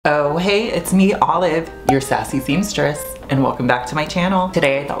Hey, it's me, Olive, your sassy seamstress, and welcome back to my channel.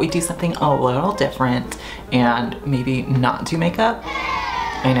 Today I thought we'd do something a little different and maybe not do makeup.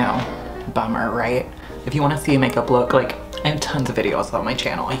 I know, bummer, right? If you want to see a makeup look, like, I have tons of videos on my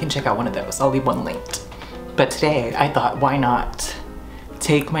channel. You can check out one of those. I'll leave one linked. But today I thought, why not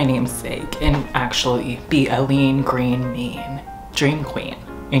take my namesake and actually be a lean, green, mean dream queen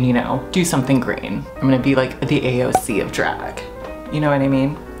and, you know, do something green. I'm gonna be like the AOC of drag. You know what I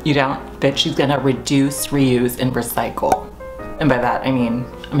mean? You don't? Bitch, she's gonna reduce, reuse, and recycle. And by that, I mean,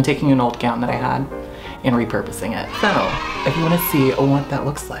 I'm taking an old gown that I had and repurposing it. So, if you wanna see what that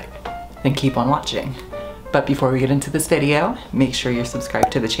looks like, then keep on watching. But before we get into this video, make sure you're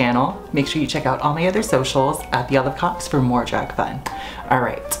subscribed to the channel. Make sure you check out all my other socials at the Olive Cox for more drag fun. All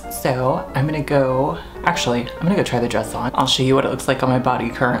right, so I'm gonna go try the dress on. I'll show you what it looks like on my body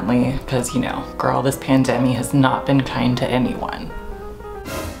currently, because, you know, girl, this pandemic has not been kind to anyone.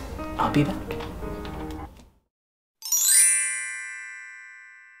 I'll be back.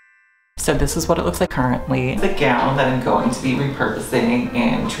 So this is what it looks like currently. The gown that I'm going to be repurposing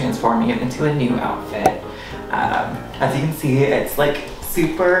and transforming it into a new outfit. As you can see, it's like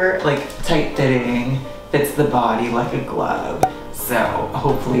super like tight fitting, fits the body like a glove. So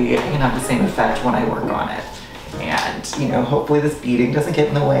hopefully it can have the same effect when I work on it. And, you know, hopefully this beading doesn't get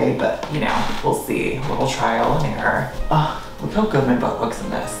in the way, but, you know, we'll see. A little trial and error. Oh, look how good my butt looks in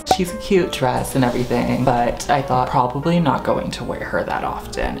this. She's a cute dress and everything, but I thought probably not going to wear her that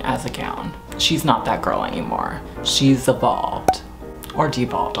often as a gown. She's not that girl anymore. She's evolved. Or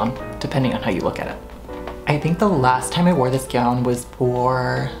devolved, depending on how you look at it. I think the last time I wore this gown was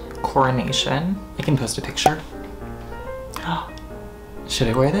for coronation. I can post a picture. Should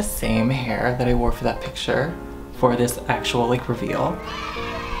I wear the same hair that I wore for that picture for this actual like reveal?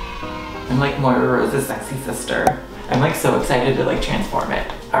 I'm like Moira Rose's sexy sister. I'm like so excited to like transform it.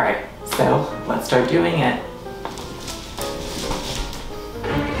 All right, so let's start doing it.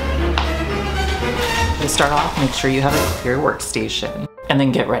 To start off, make sure you have a clear workstation and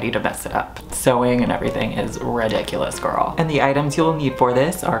then get ready to mess it up. Sewing and everything is ridiculous, girl. And the items you'll need for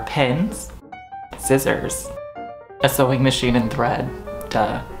this are pins, scissors, a sewing machine and thread,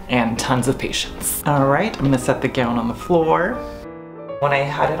 duh, and tons of patience. All right, I'm gonna set the gown on the floor. When I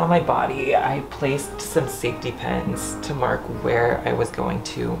had it on my body, I placed some safety pins to mark where I was going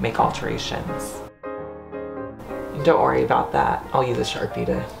to make alterations. And don't worry about that. I'll use a Sharpie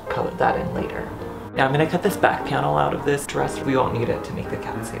to color that in later. Now I'm gonna cut this back panel out of this dress. We won't need it to make the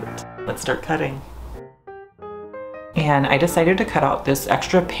catsuit. Let's start cutting. And I decided to cut out this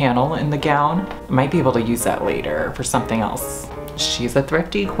extra panel in the gown. I might be able to use that later for something else. She's a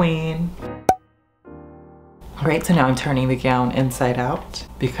thrifty queen. All right, so now I'm turning the gown inside out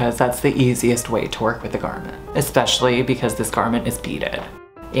because that's the easiest way to work with the garment, especially because this garment is beaded.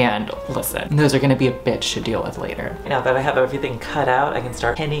 And listen, those are gonna be a bitch to deal with later. Now that I have everything cut out, I can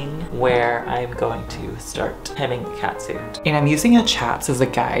start pinning where I'm going to start hemming the catsuit. And I'm using a chaps as a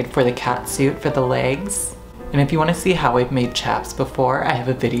guide for the catsuit for the legs. And if you wanna see how I've made chaps before, I have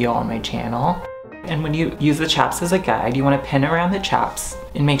a video on my channel. And when you use the chaps as a guide, you wanna pin around the chaps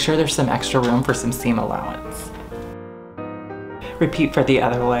and make sure there's some extra room for some seam allowance. Repeat for the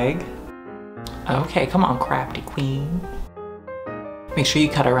other leg. Okay, come on, crafty queen. Make sure you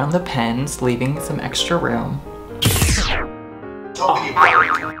cut around the pins, leaving some extra room. Oh.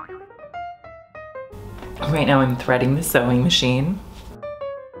 Right now I'm threading the sewing machine.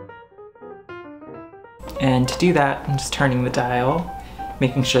 And to do that, I'm just turning the dial,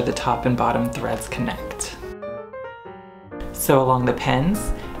 making sure the top and bottom threads connect. Sew along the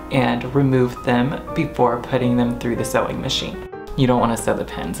pins and remove them before putting them through the sewing machine. You don't want to sew the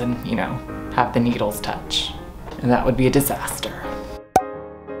pins and, you know, have the needles touch. And that would be a disaster.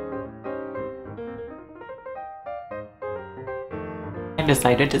 I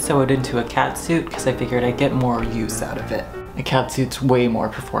decided to sew it into a catsuit because I figured I'd get more use out of it. A catsuit's way more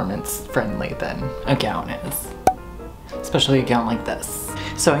performance friendly than a gown is, especially a gown like this.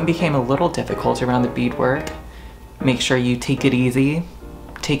 Sewing became a little difficult around the beadwork. Make sure you take it easy,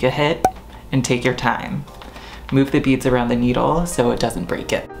 take a hit, and take your time. Move the beads around the needle so it doesn't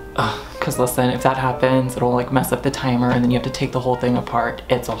break it. Cause listen, if that happens, it'll like mess up the timer and then you have to take the whole thing apart.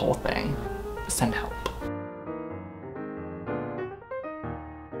 It's a whole thing. Send help.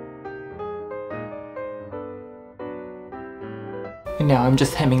 And now I'm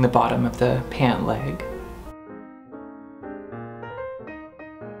just hemming the bottom of the pant leg.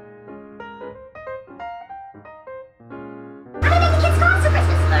 I'm gonna make the kids scarves for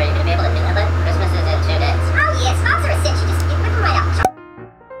Christmas. Are you gonna be able to do that, but Christmas is in 2 days. Oh yeah, scarves are a cinch. You rip them right out.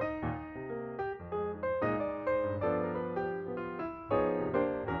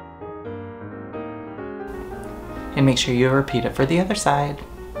 And make sure you repeat it for the other side.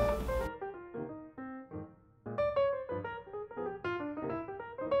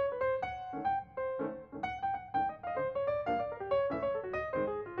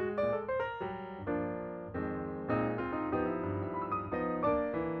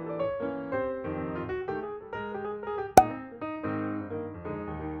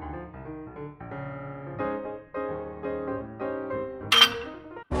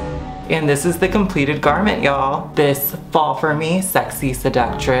 And this is the completed garment, y'all. This Fall For Me Sexy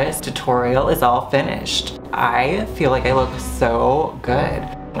Seductress tutorial is all finished. I feel like I look so good.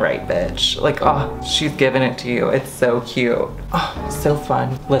 Right, bitch? Like, oh, she's giving it to you. It's so cute. Oh, so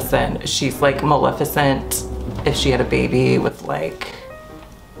fun. Listen, she's like Maleficent if she had a baby with like,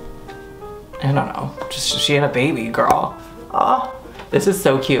 I don't know, just she had a baby, girl. Oh, this is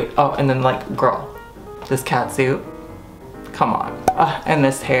so cute. Oh, and then like, girl, this catsuit. Come on. And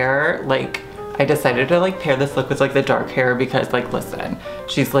this hair, like, I decided to like pair this look with like the dark hair because like, listen,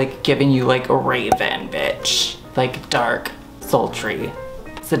 she's like giving you like a raven, bitch. Like dark, sultry,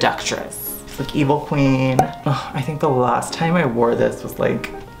 seductress. It's like evil queen. Oh, I think the last time I wore this was like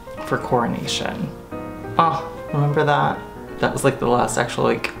for coronation. Oh, remember that? That was like the last actual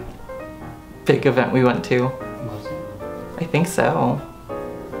like big event we went to. Was it? I think so.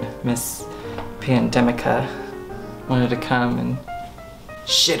 Miss Pandemica wanted to come and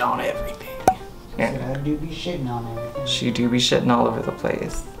shit on everything. Yeah. I do be shitting on everything. She do be shitting all over the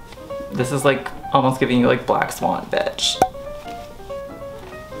place. This is like almost giving you like Black Swan, bitch.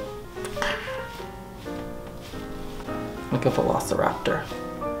 Like a velociraptor.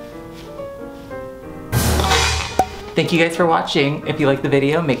 Thank you guys for watching. If you liked the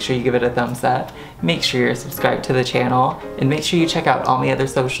video, make sure you give it a thumbs up. Make sure you're subscribed to the channel. And make sure you check out all my other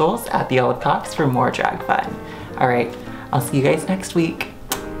socials at The Olive Cox for more drag fun. All right, I'll see you guys next week.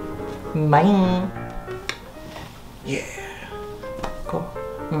 Bye. Yeah. Cool.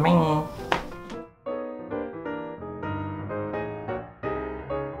 Bye.